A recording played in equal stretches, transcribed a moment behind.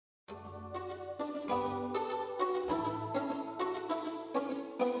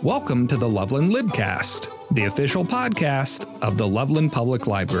Welcome to the Loveland Libcast, the official podcast of the Loveland Public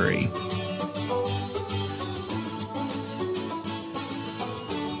Library.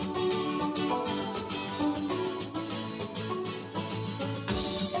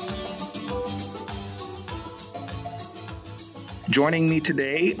 Joining me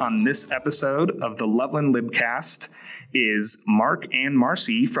today on this episode of the Loveland Libcast is Mark and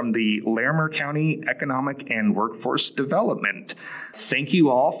Marcy from the Larimer County Economic and Workforce Development. Thank you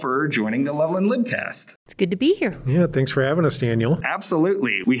all for joining the Loveland Libcast. It's good to be here. Yeah, thanks for having us, Daniel.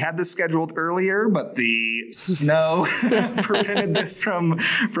 Absolutely. We had this scheduled earlier, but the snow prevented this from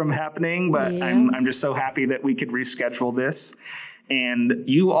happening. But yeah. I'm just so happy that we could reschedule this. And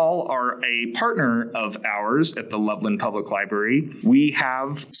you all are a partner of ours at the Loveland Public Library. We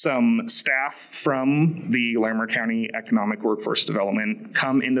have some staff from the Larimer County Economic Workforce Development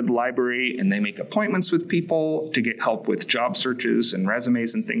come into the library, and they make appointments with people to get help with job searches and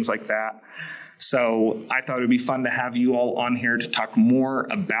resumes and things like that. So I thought it would be fun to have you all on here to talk more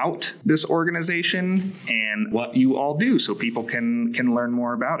about this organization and what you all do so people can learn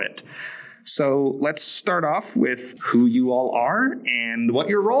more about it. So let's start off with who you all are and what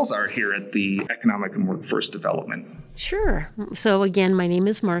your roles are here at the Economic and Workforce Development. Sure. So again, my name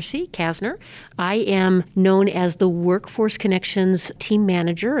is Marcy Kasner. I am known as the Workforce Connections Team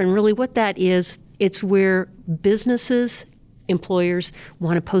Manager. And really what that is, it's where businesses, employers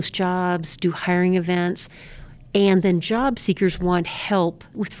want to post jobs, do hiring events, and then job seekers want help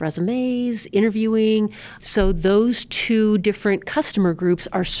with resumes, interviewing. So those two different customer groups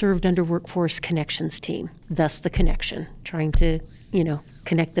are served under Workforce Connections Team, thus the connection, trying to,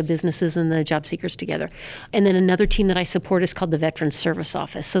 connect the businesses and the job seekers together. And then another team that I support is called the Veterans Service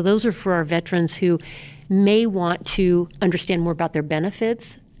Office. So those are for our veterans who may want to understand more about their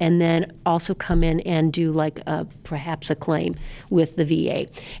benefits and then also come in and do perhaps a claim with the VA.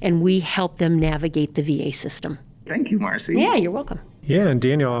 And we help them navigate the VA system. Thank you, Marcy. Yeah, you're welcome. Yeah, and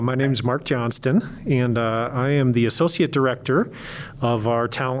Daniel, my name is Mark Johnston, and I am the Associate Director of our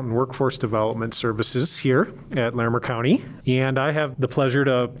Talent and Workforce Development Services here at Larimer County. And I have the pleasure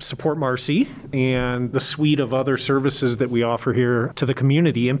to support Marcy and the suite of other services that we offer here to the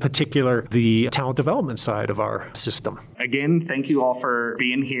community, in particular, the talent development side of our system. Again, thank you all for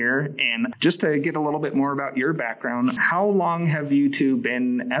being here. And just to get a little bit more about your background, how long have you two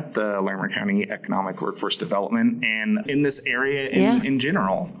been at the Larimer County Economic Workforce Development and in this area in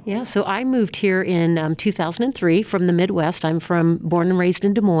general? Yeah, so I moved here in 2003 from the Midwest. I'm born and raised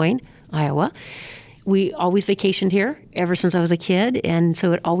in Des Moines, Iowa. We always vacationed here ever since I was a kid, and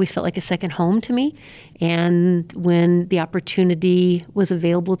so it always felt like a second home to me. And when the opportunity was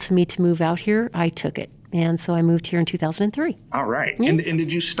available to me to move out here, I took it. And so I moved here in 2003. All right. Yeah. And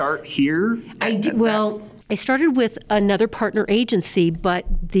did you start here? I started with another partner agency, but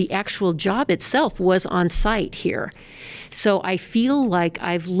the actual job itself was on site here. So I feel like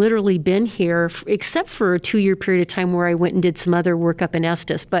I've literally been here, except for a 2-year period of time where I went and did some other work up in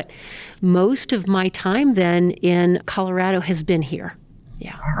Estes. But most of my time then in Colorado has been here.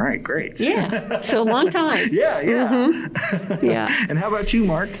 Yeah. All right, great. Yeah. So a long time. Yeah. Mm-hmm. Yeah. And how about you,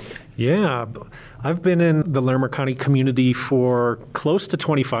 Mark? Yeah, I've been in the Larimer County community for close to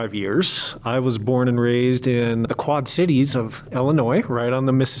 25 years. I was born and raised in the Quad Cities of Illinois, right on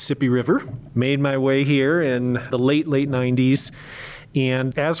the Mississippi River. Made my way here in the late 90s.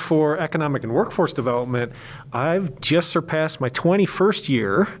 And as for economic and workforce development, I've just surpassed my 21st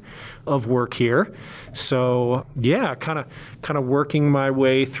year of work here. So yeah, kind of working my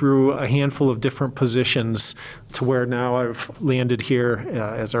way through a handful of different positions to where now I've landed here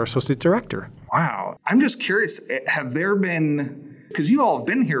as our associate director. Wow. I'm just curious, have there been, because you all have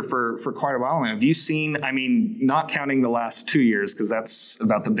been here for quite a while now, have you seen, not counting the last 2 years, because that's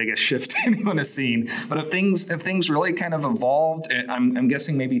about the biggest shift anyone has seen, but have things really kind of evolved? I'm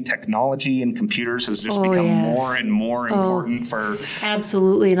guessing maybe technology and computers has just become more and more important for...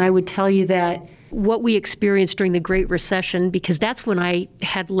 Absolutely, and I would tell you that what we experienced during the Great Recession, because that's when I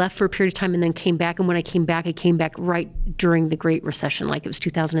had left for a period of time and then came back, and when I came back right during the Great Recession, like it was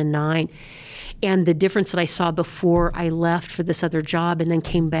 2009. And the difference that I saw before I left for this other job and then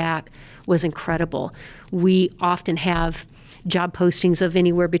came back was incredible. We often have job postings of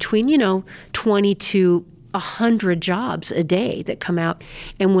anywhere between, 20 to 100 jobs a day that come out.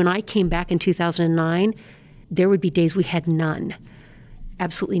 And when I came back in 2009, there would be days we had none.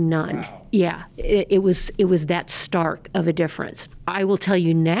 Absolutely none. Wow. Yeah, it was that stark of a difference. I will tell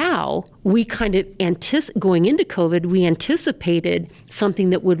you now, we kind of going into COVID, we anticipated something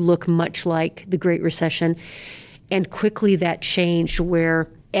that would look much like the Great Recession, and quickly that changed where,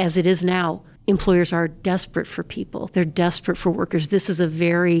 as it is now, employers are desperate for people. They're desperate for workers. This is a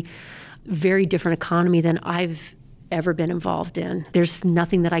very, very different economy than I've ever been involved in. There's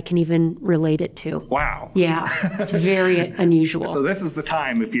nothing that I can even relate it to. Wow. Yeah, it's very unusual. So this is the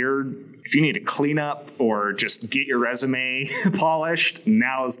time if you need to clean up or just get your resume polished,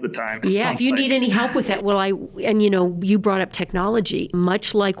 now is the time. Yeah, if you need any help with that, you brought up technology.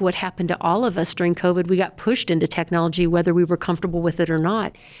 Much like what happened to all of us during COVID, we got pushed into technology whether we were comfortable with it or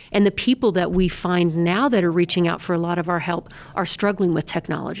not. And the people that we find now that are reaching out for a lot of our help are struggling with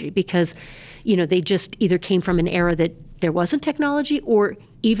technology because, they just either came from an era that there wasn't technology, or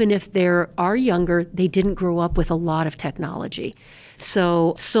even if they are younger, they didn't grow up with a lot of technology.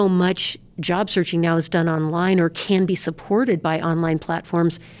 So much job searching now is done online or can be supported by online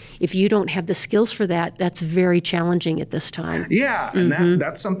platforms. If you don't have the skills for that, that's very challenging at this time. Yeah, and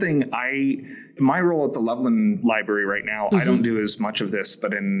that's something my role at the Loveland Library right now, I don't do as much of this,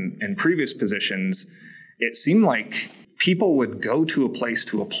 but in previous positions, it seemed like people would go to a place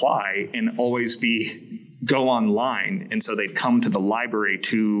to apply and always go online. And so they'd come to the library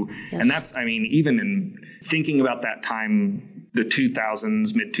too. Yes. And that's, even in thinking about that time, the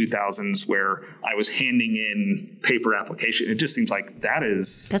 2000s, mid 2000s, where I was handing in paper application, it just seems like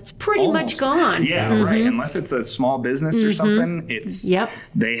that's pretty much gone. Yeah, right. Unless it's a small business or something,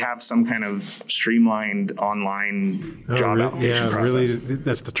 they have some kind of streamlined online job application process. Really,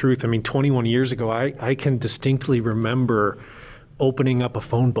 that's the truth. 21 years ago, I can distinctly remember opening up a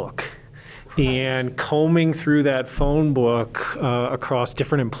phone book. Right. And combing through that phone book across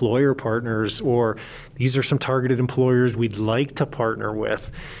different employer partners, or these are some targeted employers we'd like to partner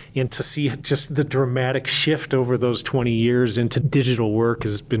with, and to see just the dramatic shift over those 20 years into digital work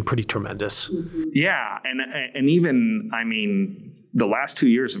has been pretty tremendous. Yeah, and even, the last 2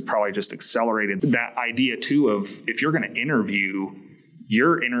 years have probably just accelerated that idea too of if you're going to interview,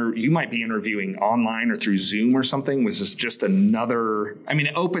 you might be interviewing online or through Zoom or something, which is just another,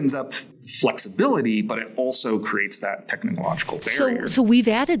 it opens up flexibility, but it also creates that technological barrier. So we've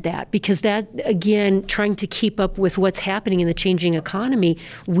added that because that, again, trying to keep up with what's happening in the changing economy,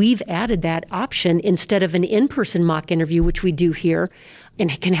 we've added that option instead of an in-person mock interview, which we do here,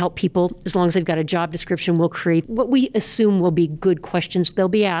 and can help people, as long as they've got a job description, we'll create what we assume will be good questions they'll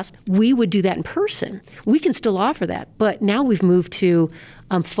be asked. We would do that in person. We can still offer that, but now we've moved to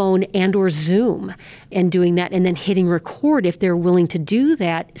phone and or Zoom and doing that and then hitting record if they're willing to do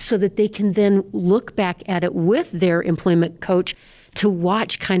that so that they can then look back at it with their employment coach to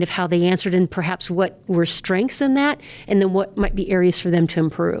watch kind of how they answered and perhaps what were strengths in that and then what might be areas for them to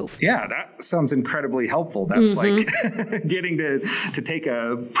improve. Yeah, that sounds incredibly helpful. That's like getting to take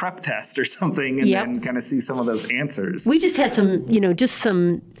a prep test or something and then kind of see some of those answers. We just had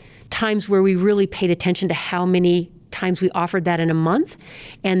some times where we really paid attention to how many times we offered that in a month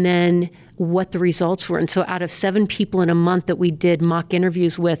and then what the results were. And so out of 7 people in a month that we did mock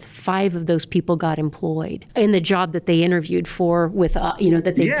interviews with, 5 of those people got employed in the job that they interviewed for with,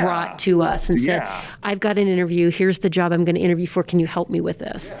 that they brought to us and said, I've got an interview. Here's the job I'm going to interview for. Can you help me with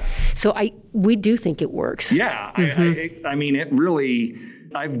this? Yeah. So we do think it works. Yeah. It really,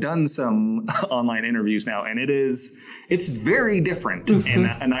 I've done some online interviews now and it's very different.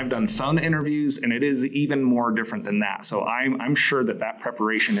 And I've done phone interviews and it is even more different than that. So I'm sure that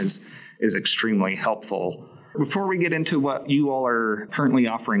preparation is extremely helpful. Before we get into what you all are currently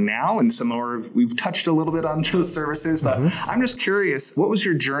offering now and some more, we've touched a little bit on those services, but I'm just curious, what was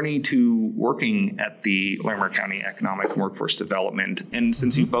your journey to working at the Larimer County Economic and Workforce Development? And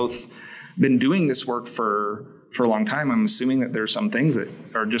since you've both been doing this work for a long time, I'm assuming that there's some things that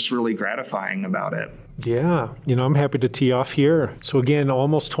are just really gratifying about it. Yeah, I'm happy to tee off here. So again,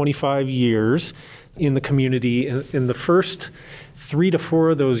 almost 25 years in the community. In the first 3 to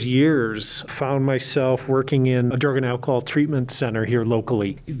 4 of those years, found myself working in a drug and alcohol treatment center here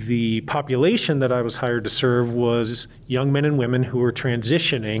locally. The population that I was hired to serve was young men and women who were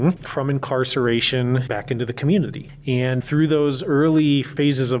transitioning from incarceration back into the community. And through those early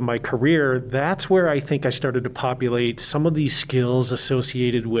phases of my career, that's where I think I started to populate some of these skills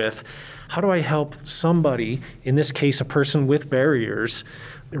associated with how do I help somebody, in this case, a person with barriers,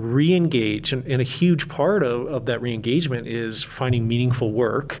 re-engage, and a huge part of that re-engagement is finding meaningful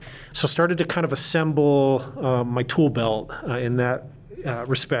work. So started to kind of assemble my tool belt in that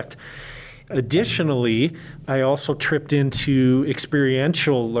respect. Additionally, I also tripped into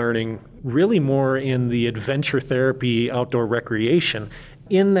experiential learning, really more in the adventure therapy, outdoor recreation,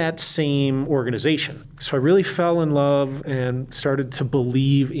 in that same organization. So I really fell in love and started to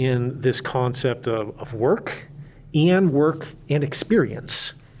believe in this concept of work and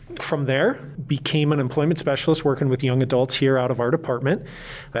experience. From there, became an employment specialist working with young adults here out of our department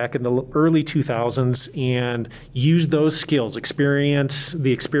back in the early 2000s, and used those skills,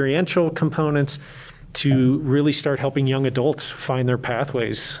 the experiential components, to really start helping young adults find their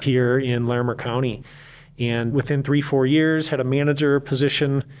pathways here in Larimer County. And within 3-4 years, had a manager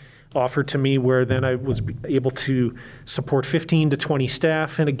position offered to me, where then I was able to support 15 to 20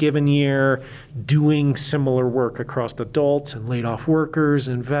 staff in a given year, doing similar work across adults and laid off workers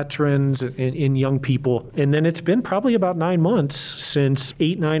and veterans and young people. And then it's been probably about 9 months since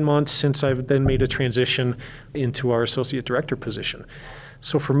I've then made a transition into our associate director position.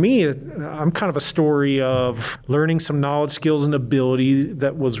 So for me, I'm kind of a story of learning some knowledge, skills, and ability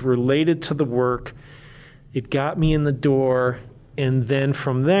that was related to the work. It got me in the door, and then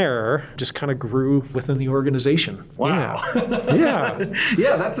from there, just kind of grew within the organization. Wow. Yeah.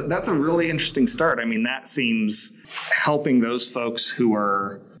 Yeah, that's a really interesting start. I mean, that seems helping those folks who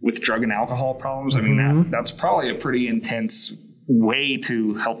are with drug and alcohol problems. I mean, that's probably a pretty intense way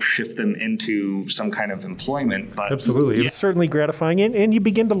to help shift them into some kind of employment. But absolutely. Yeah. It's certainly gratifying, and you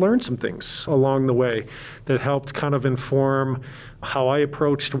begin to learn some things along the way that helped kind of inform how I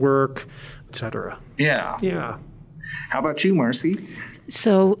approached work, et cetera. Yeah. Yeah. How about you, Marcy?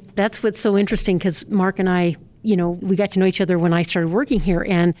 So that's what's so interesting, because Mark and I, we got to know each other when I started working here.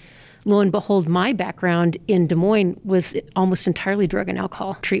 And lo and behold, my background in Des Moines was almost entirely drug and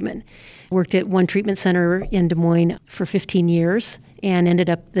alcohol treatment. Worked at one treatment center in Des Moines for 15 years and ended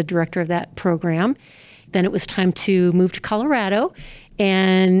up the director of that program. Then it was time to move to Colorado,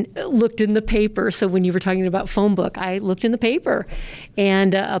 and looked in the paper. So when you were talking about phone book, I looked in the paper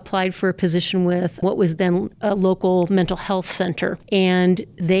and applied for a position with what was then a local mental health center. And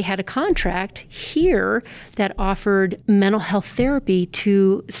they had a contract here that offered mental health therapy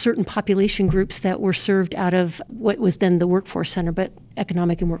to certain population groups that were served out of what was then the workforce center, but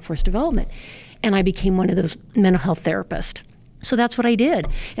economic and workforce development. And I became one of those mental health therapists. So that's what I did.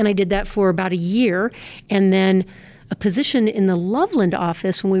 And I did that for about a year. And then a position in the Loveland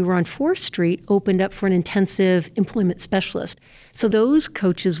office when we were on 4th Street opened up for an intensive employment specialist. So those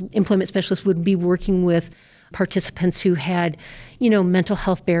coaches, employment specialists, would be working with participants who had, mental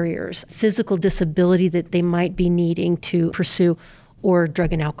health barriers, physical disability that they might be needing to pursue, or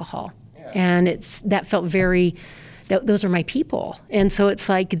drug and alcohol. Yeah. And that felt those are my people. And so it's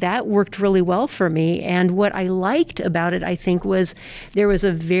like that worked really well for me. And what I liked about it, I think, was there was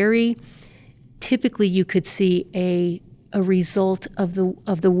typically you could see a result of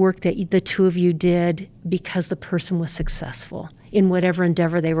the work that the two of you did because the person was successful in whatever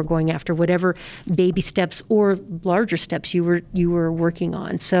endeavor they were going after, whatever baby steps or larger steps you were working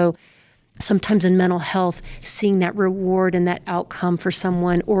on. So sometimes in mental health, seeing that reward and that outcome for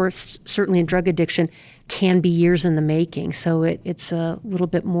someone, or certainly in drug addiction, can be years in the making. So it's a little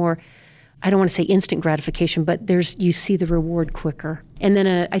bit more, I don't want to say instant gratification, but you see the reward quicker. And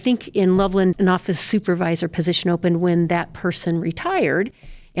then I think in Loveland, an office supervisor position opened when that person retired.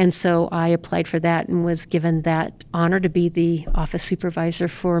 And so I applied for that and was given that honor to be the office supervisor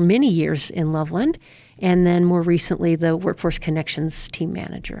for many years in Loveland. And then more recently, the Workforce Connections team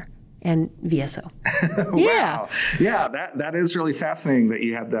manager and VSO. Wow. Yeah, that is really fascinating that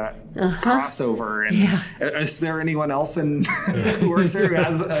you had that crossover. And is there anyone else who works there who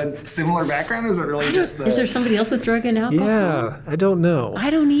has a similar background? Is it really just Is there somebody else with drug and alcohol? Yeah, I don't know.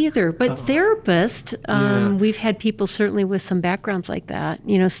 I don't either. But therapists, we've had people certainly with some backgrounds like that.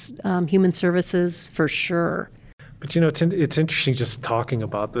 Human services for sure. But it's interesting just talking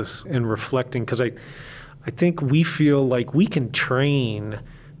about this and reflecting, because I think we feel like we can train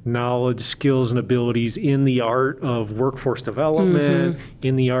knowledge, skills, and abilities in the art of workforce development,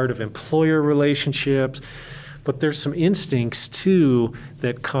 in the art of employer relationships. But there's some instincts, too,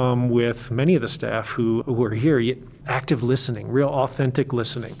 that come with many of the staff who are here. Active listening, real authentic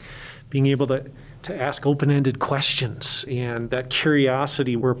listening, being able to ask open-ended questions, and that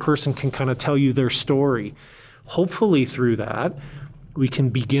curiosity where a person can kind of tell you their story. Hopefully through that, we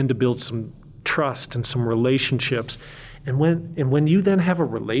can begin to build some trust and some relationships. And when you then have a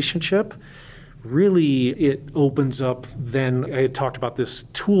relationship, really it opens up then, I had talked about this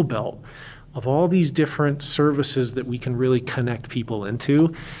tool belt of all these different services that we can really connect people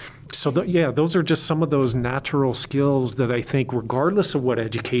into. So those are just some of those natural skills that I think, regardless of what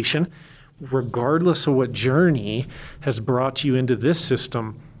education, regardless of what journey has brought you into this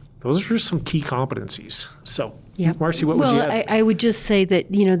system, Those are some key competencies. So, Yep. Marcy, what would you add? I would just say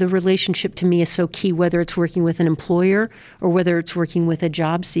that, the relationship to me is so key, whether it's working with an employer or whether it's working with a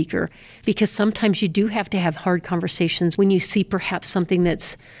job seeker, because sometimes you do have to have hard conversations when you see perhaps something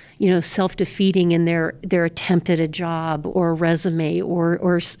that's, self-defeating in their attempt at a job or a resume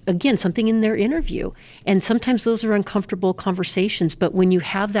or again, something in their interview. And sometimes those are uncomfortable conversations, but when you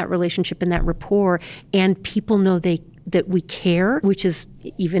have that relationship and that rapport and people know that we care, which is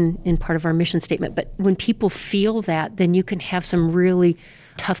even in part of our mission statement. But when people feel that, then you can have some really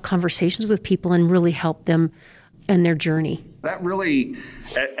tough conversations with people and really help them in their journey. That really,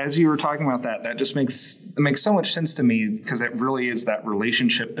 as you were talking about that just makes so much sense to me, because it really is that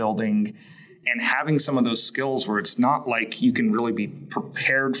relationship building and having some of those skills where it's not like you can really be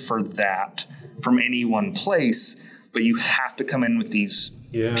prepared for that from any one place, but you have to come in with these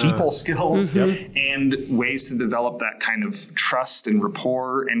people skills and ways to develop that kind of trust and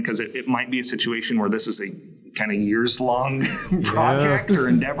rapport. And because it might be a situation where this is a kind of years-long project or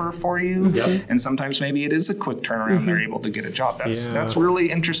endeavor for you. And sometimes maybe it is a quick turnaround. They're able to get a job. That's really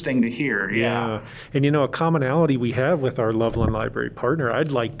interesting to hear. And a commonality we have with our Loveland Library partner,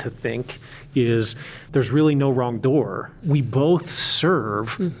 I'd like to think, is there's really no wrong door. We both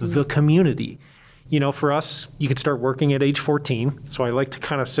serve the community. For us, you could start working at age 14. So I like to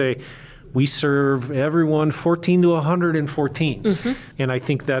kind of say we serve everyone 14 to 114. And I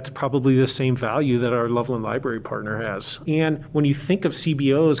think that's probably the same value that our Loveland Library partner has. And when you think of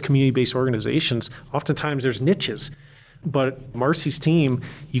CBOs, community-based organizations, oftentimes there's niches. But Marcy's team,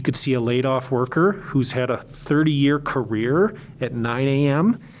 you could see a laid-off worker who's had a 30-year career at 9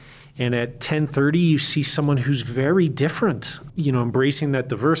 a.m., and at 10:30, you see someone who's very different, embracing that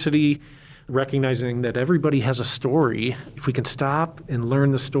diversity, recognizing that everybody has a story. If we can stop and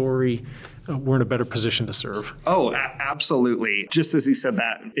learn the story, we're in a better position to serve. Oh, absolutely. Just as you said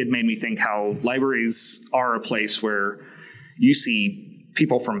that, it made me think how libraries are a place where you see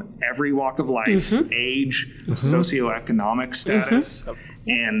people from every walk of life, age, socioeconomic status.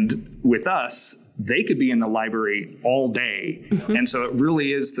 And with us, they could be in the library all day. And so it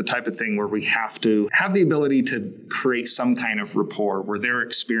really is the type of thing where we have to have the ability to create some kind of rapport where their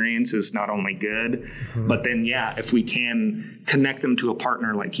experience is not only good, but then, if we can connect them to a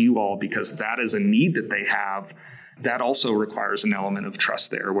partner like you all, because that is a need that they have, that also requires an element of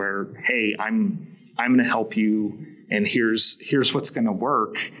trust there where, hey, I'm going to help you, and here's what's going to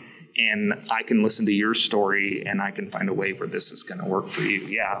work. And I can listen to your story and I can find a way where this is going to work for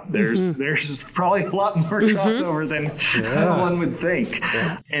you. There's probably a lot more crossover than one would think.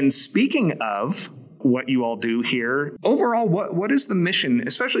 And speaking of what you all do here, overall, what is the mission,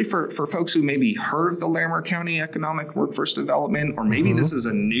 especially for folks who maybe heard of the Larimer County Economic Workforce Development, or maybe this is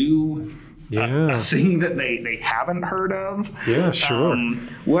a new a thing that they haven't heard of?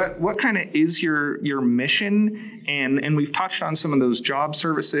 What kind of is your mission? And we've touched on some of those job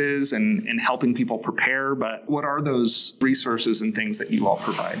services and helping people prepare, but what are those resources and things that you all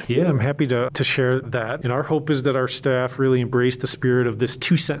provide? Yeah, I'm happy to share that. And our hope is that our staff really embrace the spirit of this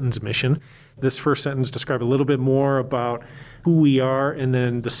 2-sentence mission. This first sentence describes a little bit more about who we are, and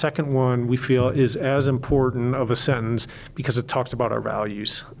then the second one we feel is as important of a sentence because it talks about our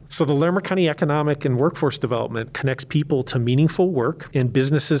values. So the Larimer County Economic and Workforce Development connects people to meaningful work and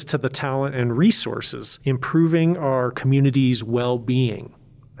businesses to the talent and resources, improving our community's well-being.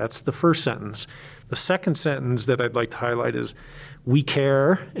 That's the first sentence. The second sentence that I'd like to highlight is we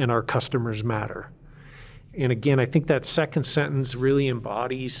care and our customers matter. And again, I think that second sentence really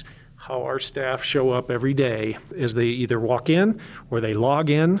embodies how our staff show up every day as they either walk in or they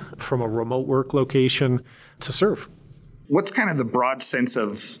log in from a remote work location to serve. What's kind of the broad sense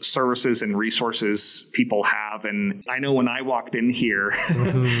of services and resources people have? And I know when I walked in here,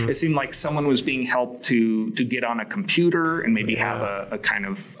 it seemed like someone was being helped to get on a computer and maybe have a kind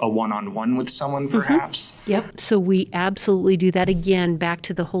of a one-on-one with someone perhaps. Yep. So we absolutely do that. Again, back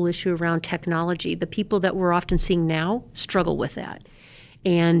to the whole issue around technology. The people that we're often seeing now struggle with that.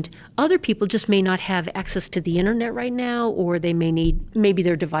 And other people just may not have access to the internet right now, or they maybe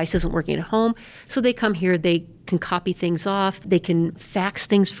their device isn't working at home. So they come here, they can copy things off, they can fax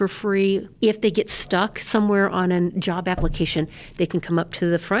things for free. If they get stuck somewhere on a job application, they can come up to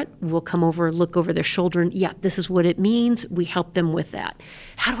the front, we'll come over, look over their shoulder, and this is what it means. We help them with that.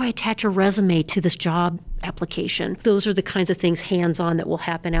 How do I attach a resume to this job application? Those are the kinds of things hands-on that will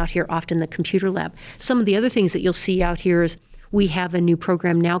happen out here, often in the computer lab. Some of the other things that you'll see out here is we have a new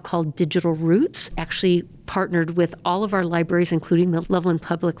program now called Digital Roots, actually partnered with all of our libraries, including the Loveland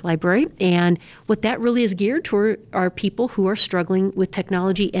Public Library. And what that really is geared toward are people who are struggling with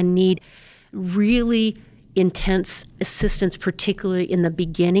technology and need really intense assistance, particularly in the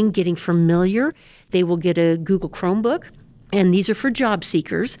beginning, getting familiar. They will get a Google Chromebook. And these are for job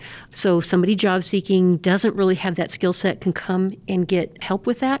seekers. So somebody job seeking doesn't really have that skill set can come and get help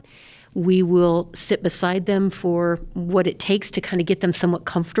with that. We will sit beside them for what it takes to kind of get them somewhat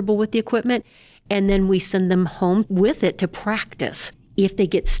comfortable with the equipment. And then we send them home with it to practice. If they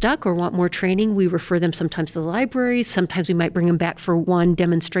get stuck or want more training, we refer them sometimes to the libraries. Sometimes we might bring them back for one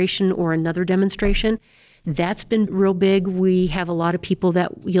demonstration or another demonstration. That's been real big. We have a lot of people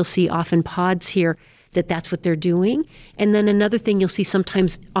that you'll see off in pods here that's what they're doing. And then another thing you'll see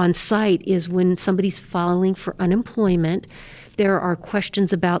sometimes on site is when somebody's filing for unemployment, there are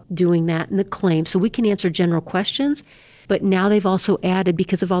questions about doing that in the claim. So we can answer general questions. But now they've also added,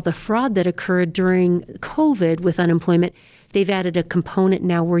 because of all the fraud that occurred during COVID with unemployment, they've added a component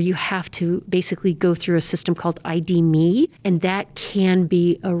now where you have to basically go through a system called ID Me, and that can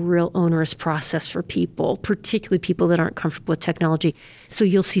be a real onerous process for people, particularly people that aren't comfortable with technology. So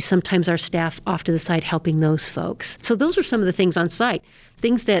you'll see sometimes our staff off to the side helping those folks. So those are some of the things on site.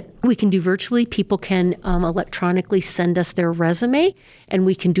 Things that we can do virtually. People can electronically send us their resume, and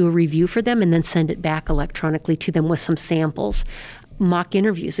we can do a review for them and then send it back electronically to them with some samples. Mock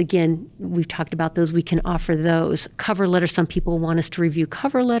interviews, again, we've talked about those. We can offer those. Cover letters, some people want us to review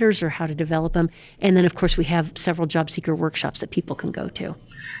cover letters or how to develop them. And then, of course, we have several job seeker workshops that people can go to.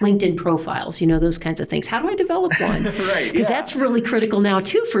 LinkedIn profiles, those kinds of things. How do I develop one? Right. Because that's really critical now,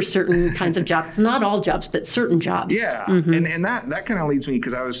 too, for certain kinds of jobs. Not all jobs, but certain jobs. Yeah. And that kind of leads me,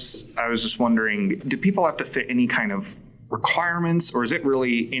 because I was just wondering, do people have to fit any kind of requirements, or is it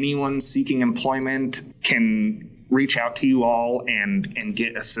really anyone seeking employment can reach out to you all and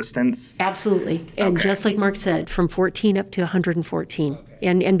get assistance? Absolutely. And just like Mark said, from 14 up to 114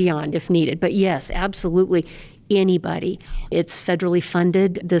 and beyond if needed. But yes, absolutely. Anybody. It's federally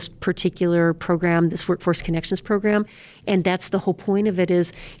funded, this particular program, this Workforce Connections program. And that's the whole point of it,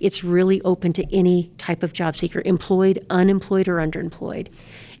 is it's really open to any type of job seeker, employed, unemployed, or underemployed.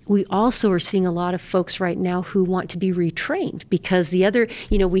 We also are seeing a lot of folks right now who want to be retrained, because the other,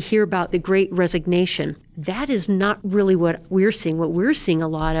 we hear about the Great Resignation. That is not really what we're seeing. What we're seeing a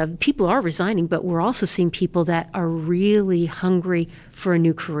lot of, people are resigning, but we're also seeing people that are really hungry for a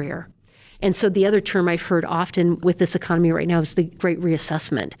new career. And so the other term I've heard often with this economy right now is the Great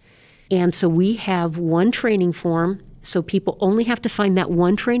Reassessment. And so we have one training form, so people only have to find that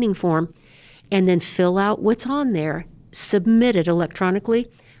one training form and then fill out what's on there, submit it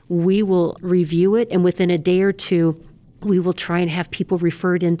electronically. We will review it, and within a day or two, we will try and have people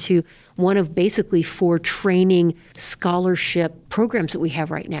referred into one of basically 4 training scholarship programs that we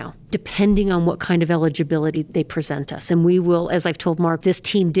have right now, depending on what kind of eligibility they present us. And we will, as I've told Mark, this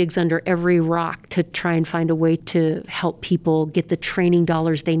team digs under every rock to try and find a way to help people get the training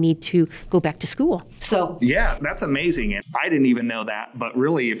dollars they need to go back to school. So yeah, that's amazing. And I didn't even know that. But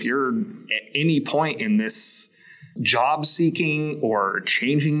really, if you're at any point in this job seeking or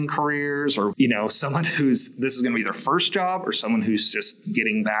changing careers, or someone this is going to be their first job, or someone who's just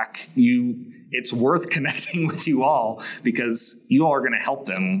getting back, it's worth connecting with you all, because you all are going to help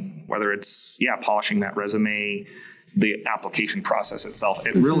them, whether it's polishing that resume, the application process itself.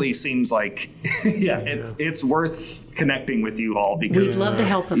 It really seems like it's worth connecting with you all, because we'd love to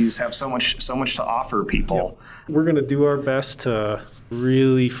help them. You have so much to offer people. We're going to do our best to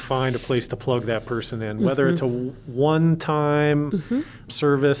really find a place to plug that person in, whether it's a one-time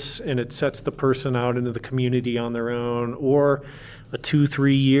service and it sets the person out into the community on their own, or a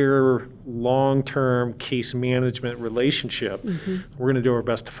 2-3 year long-term case management relationship. We're going to do our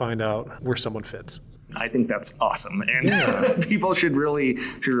best to find out where someone fits. I think that's awesome, and people should really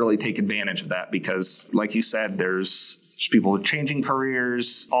take advantage of that, because, like you said, there's people changing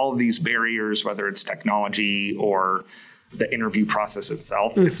careers, all of these barriers, whether it's technology or the interview process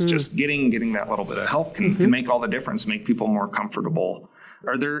itself. It's just getting that little bit of help can make all the difference, make people more comfortable.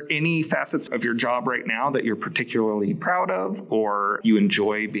 Are there any facets of your job right now that you're particularly proud of, or you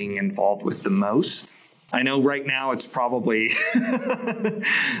enjoy being involved with the most? I know right now it's probably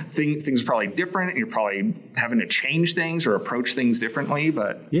things are probably different, and you're probably having to change things or approach things differently.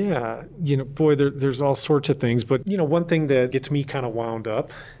 But yeah, there's all sorts of things. But one thing that gets me kind of wound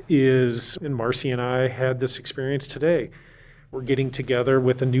up is, and Marcy and I had this experience today. We're getting together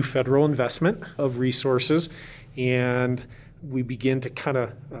with a new federal investment of resources, and we begin to kind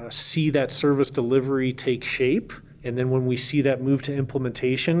of see that service delivery take shape. And then when we see that move to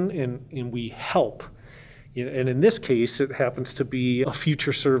implementation, and we help. And in this case, it happens to be a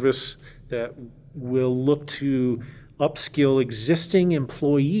future service that will look to upskill existing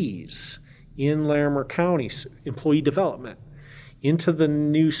employees in Larimer County, employee development, into the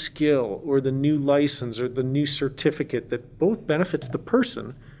new skill or the new license or the new certificate that both benefits the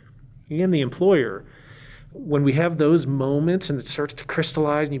person and the employer. When we have those moments and it starts to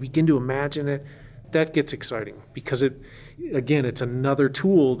crystallize and you begin to imagine it, that gets exciting because it's another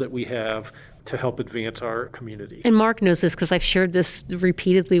tool that we have to help advance our community. And Mark knows this because I've shared this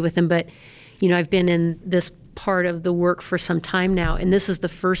repeatedly with him, but I've been in this part of the work for some time now, and this is the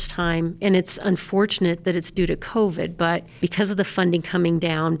first time, and it's unfortunate that it's due to COVID, but because of the funding coming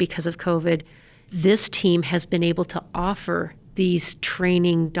down because of COVID, this team has been able to offer these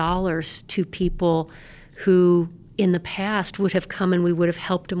training dollars to people who in the past would have come and we would have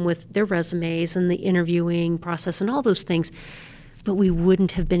helped them with their resumes and the interviewing process and all those things, but we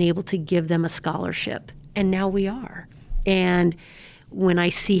wouldn't have been able to give them a scholarship. And now we are. And when I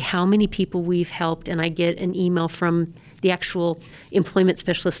see how many people we've helped, and I get an email from the actual employment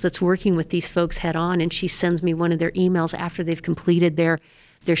specialist that's working with these folks head on, and she sends me one of their emails after they've completed their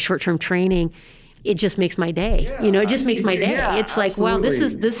short-term training, it just makes my day. It just makes my day. Yeah, it's like, absolutely.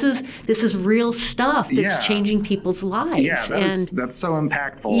 Wow, this is real stuff that's changing people's lives. Yeah, that's so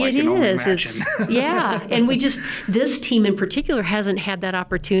impactful. It is. And this team in particular hasn't had that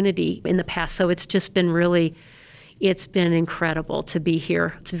opportunity in the past. So it's just been it's been incredible to be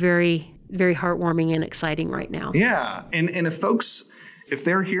here. It's very, very heartwarming and exciting right now. Yeah. And if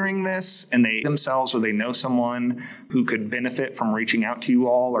they're hearing this and they themselves or they know someone who could benefit from reaching out to you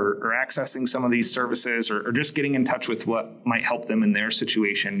all or accessing some of these services or just getting in touch with what might help them in their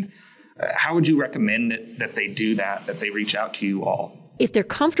situation, how would you recommend that they do that they reach out to you all? If they're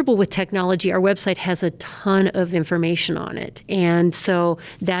comfortable with technology, our website has a ton of information on it. And so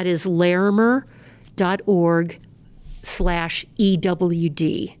that is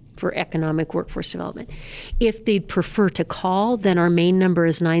larimer.org/EWD. for Economic Workforce Development. If they'd prefer to call, then our main number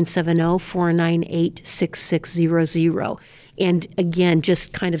is 970-498-6600. And again,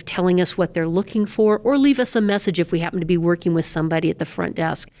 just kind of telling us what they're looking for, or leave us a message if we happen to be working with somebody at the front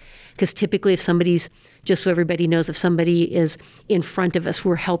desk. Because typically just so everybody knows, if somebody is in front of us,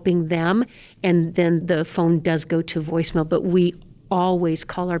 we're helping them, and then the phone does go to voicemail. But we always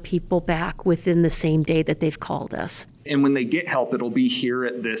call our people back within the same day that they've called us. And when they get help, it'll be here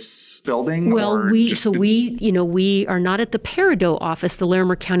at this building? Well, we are not at the Peridot office, the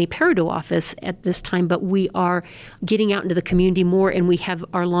Larimer County Peridot office at this time, but we are getting out into the community more, and we have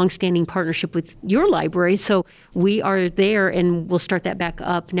our longstanding partnership with your library. So we are there, and we'll start that back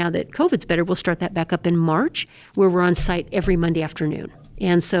up now that COVID's better. We'll start that back up in March, where we're on site every Monday afternoon.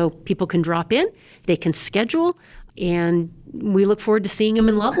 And so people can drop in, they can schedule, and we look forward to seeing them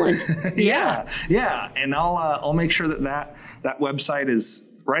in Loveland. Yeah. And I'll make sure that website is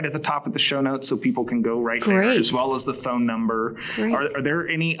right at the top of the show notes so people can go right there, as well as the phone number. Are there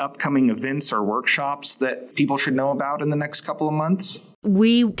any upcoming events or workshops that people should know about in the next couple of months?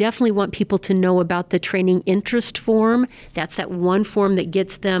 We definitely want people to know about the training interest form. That's that one form that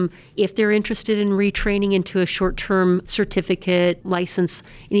gets them, if they're interested in retraining into a short-term certificate, license,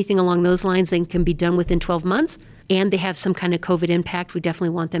 anything along those lines, then can be done within 12 months. And they have some kind of COVID impact, we definitely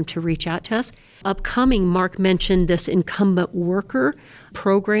want them to reach out to us. Upcoming, Mark mentioned this incumbent worker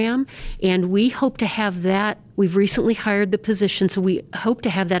program, and we hope to have that. We've recently hired the position, so we hope to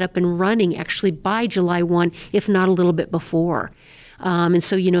have that up and running actually by July 1, if not a little bit before. And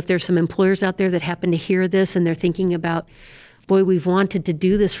so, if there's some employers out there that happen to hear this and they're thinking about, boy, we've wanted to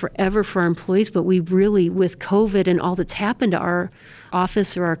do this forever for our employees, but we really, with COVID and all that's happened to our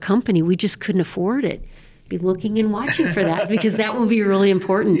office or our company, we just couldn't afford it. Be looking and watching for that, because that will be really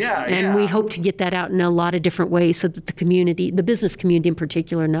important. We hope to get that out in a lot of different ways so that the community, the business community in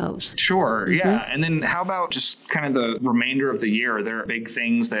particular, knows. Sure, yeah. And then how about just kind of the remainder of the year? Are there big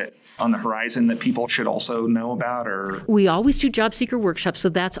things that on the horizon that people should also know about? Or we always do job seeker workshops, so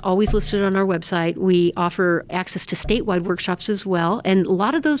that's always listed on our website. We offer access to statewide workshops as well, and a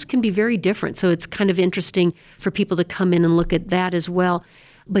lot of those can be very different. So it's kind of interesting for people to come in and look at that as well.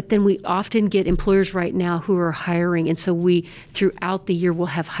 But then we often get employers right now who are hiring. And so throughout the year, we'll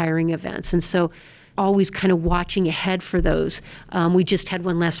have hiring events. And so always kind of watching ahead for those. We just had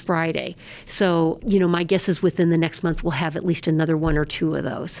one last Friday. So, my guess is within the next month, we'll have at least another one or two of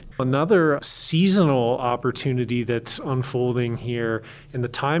those. Another seasonal opportunity that's unfolding here, and the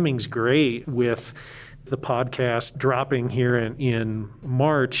timing's great with the podcast dropping here in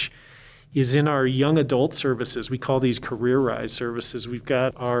March, is in our young adult services. We call these Career Rise services. We've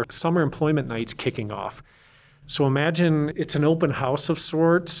got our summer employment nights kicking off. So imagine it's an open house of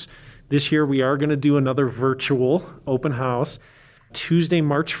sorts. This year we are going to do another virtual open house. Tuesday,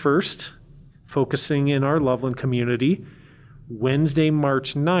 March 1st, focusing in our Loveland community. Wednesday,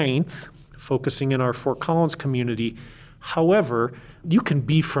 March 9th, focusing in our Fort Collins community. However, you can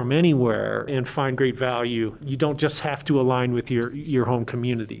be from anywhere and find great value. You don't just have to align with your home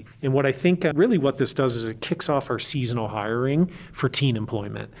community. And what I think really what this does is it kicks off our seasonal hiring for teen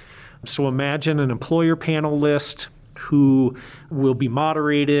employment. So imagine an employer panel list who will be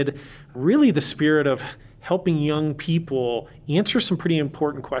moderated, really the spirit of helping young people answer some pretty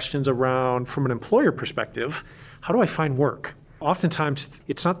important questions around, from an employer perspective, how do I find work? Oftentimes,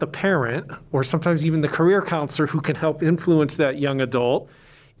 it's not the parent or sometimes even the career counselor who can help influence that young adult.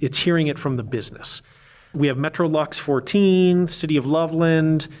 It's hearing it from the business. We have Metro Lux 14, City of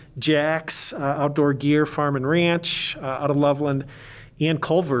Loveland, Jack's Outdoor Gear Farm and Ranch out of Loveland, and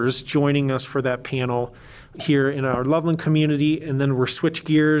Culver's joining us for that panel here in our Loveland community. And then we're switch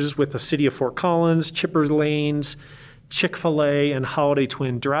gears with the City of Fort Collins, Chipper Lanes, Chick-fil-A, and Holiday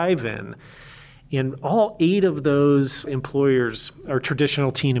Twin Drive-In. And all 8 of those employers are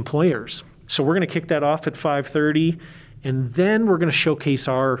traditional teen employers. So we're going to kick that off at 5:30, and then we're going to showcase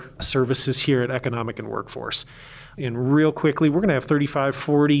our services here at Economic and Workforce. And real quickly, we're going to have 35,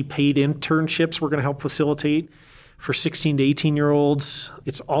 40 paid internships we're going to help facilitate for 16 to 18-year-olds.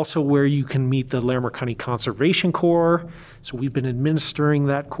 It's also where you can meet the Larimer County Conservation Corps. So we've been administering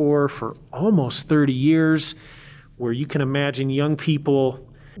that corps for almost 30 years, where you can imagine young people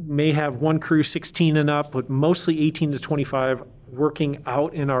may have one crew 16 and up, but mostly 18 to 25 working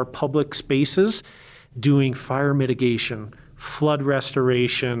out in our public spaces, doing fire mitigation, flood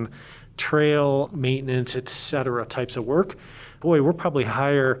restoration, trail maintenance, et cetera, types of work. Boy, we'll probably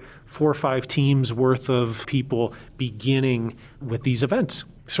hire 4 or 5 teams worth of people beginning with these events.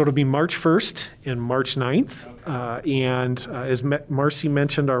 So it'll be March 1st and March 9th. And as Marcy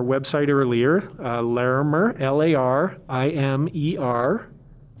mentioned our website earlier, Larimer,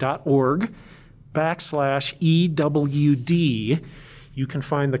 LARIMER.org/EWD. You can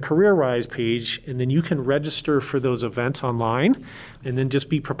find the Career Rise page, and then you can register for those events online, and then just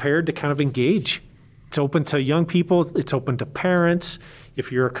be prepared to kind of engage. It's open to young people. It's open to parents.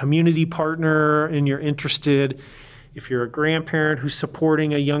 If you're a community partner and you're interested, if you're a grandparent who's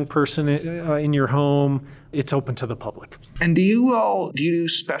supporting a young person in your home, it's open to the public. And do you do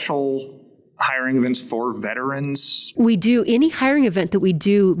special hiring events for veterans? We do. Any hiring event that we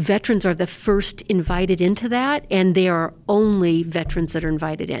do, veterans are the first invited into that, and they are only veterans that are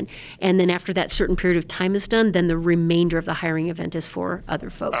invited in. And then after that certain period of time is done, then the remainder of the hiring event is for other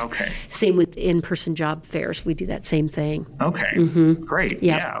folks. Okay. Same with in-person job fairs. We do that same thing. Okay. Great. Yep.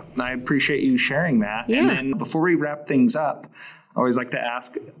 Yeah. I appreciate you sharing that. Yeah. And then before we wrap things up, I always like to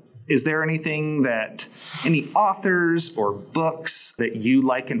ask, is there anything any authors or books that you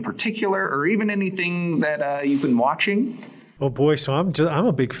like in particular, or even anything that you've been watching? Oh boy, so I'm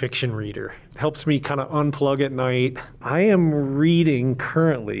a big fiction reader. It helps me kind of unplug at night. I am reading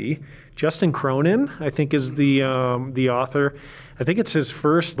currently Justin Cronin, I think is the author. I think it's his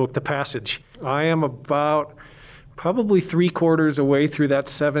first book, The Passage. I am about probably 3/4 away through that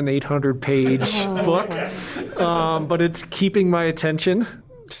 700-800 page book, but it's keeping my attention.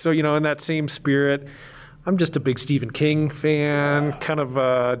 So, in that same spirit, I'm just a big Stephen King fan, kind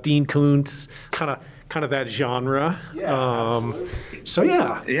of Dean Koontz, kind of that genre. So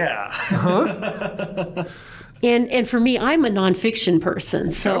yeah. Yeah. And for me, I'm a nonfiction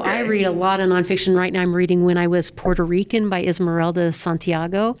person, so I read a lot of nonfiction. Right now I'm reading When I Was Puerto Rican by Esmeralda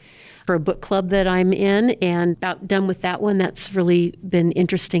Santiago for a book club that I'm in, and about done with that one. That's really been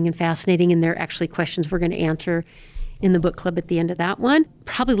interesting and fascinating, and there are actually questions we're going to answer in the book club at the end of that one.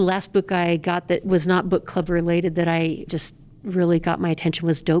 Probably the last book I got that was not book club related that I just really got my attention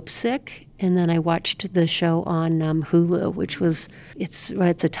was Dope Sick. And then I watched the show on Hulu, which was, it's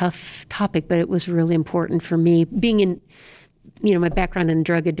a tough topic, but it was really important for me being in, my background in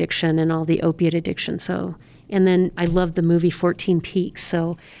drug addiction and all the opiate addiction. So, and then I love the movie 14 Peaks.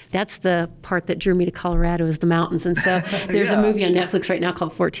 So that's the part that drew me to Colorado is the mountains. And so there's a movie on Netflix right now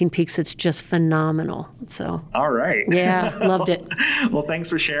called 14 Peaks. It's just phenomenal. So. All right. Yeah, loved it. Well, thanks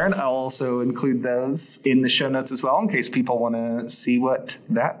for sharing. I'll also include those in the show notes as well in case people want to see what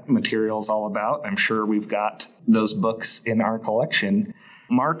that material is all about. I'm sure we've got those books in our collection.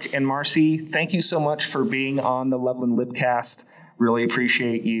 Mark and Marcy, thank you so much for being on the Loveland Libcast. Really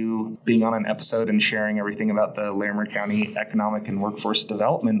appreciate you being on an episode and sharing everything about the Larimer County Economic and Workforce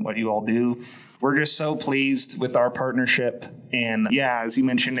Development, what you all do. We're just so pleased with our partnership. And yeah, as you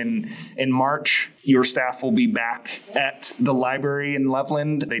mentioned, in March, your staff will be back at the library in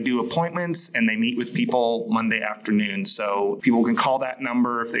Loveland. They do appointments and they meet with people Monday afternoon. So people can call that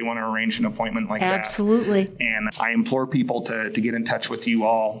number if they want to arrange an appointment like that. Absolutely. And I implore people to get in touch with you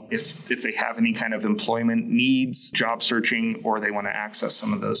all if they have any kind of employment needs, job searching, or they want to access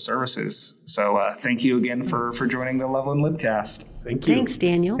some of those services. So thank you again for joining the Loveland Libcast. Thank you. Thanks,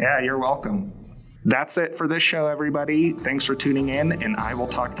 Daniel. Yeah, you're welcome. That's it for this show, everybody. Thanks for tuning in, and I will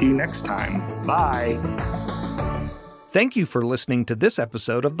talk to you next time. Bye. Thank you for listening to this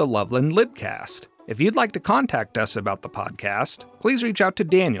episode of the Loveland Libcast. If you'd like to contact us about the podcast, please reach out to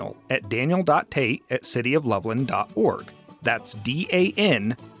Daniel at daniel.tate@cityofloveland.org. That's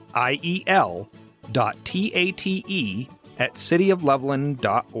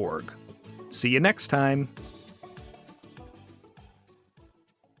DANIEL.TATE@cityofloveland.org. See you next time.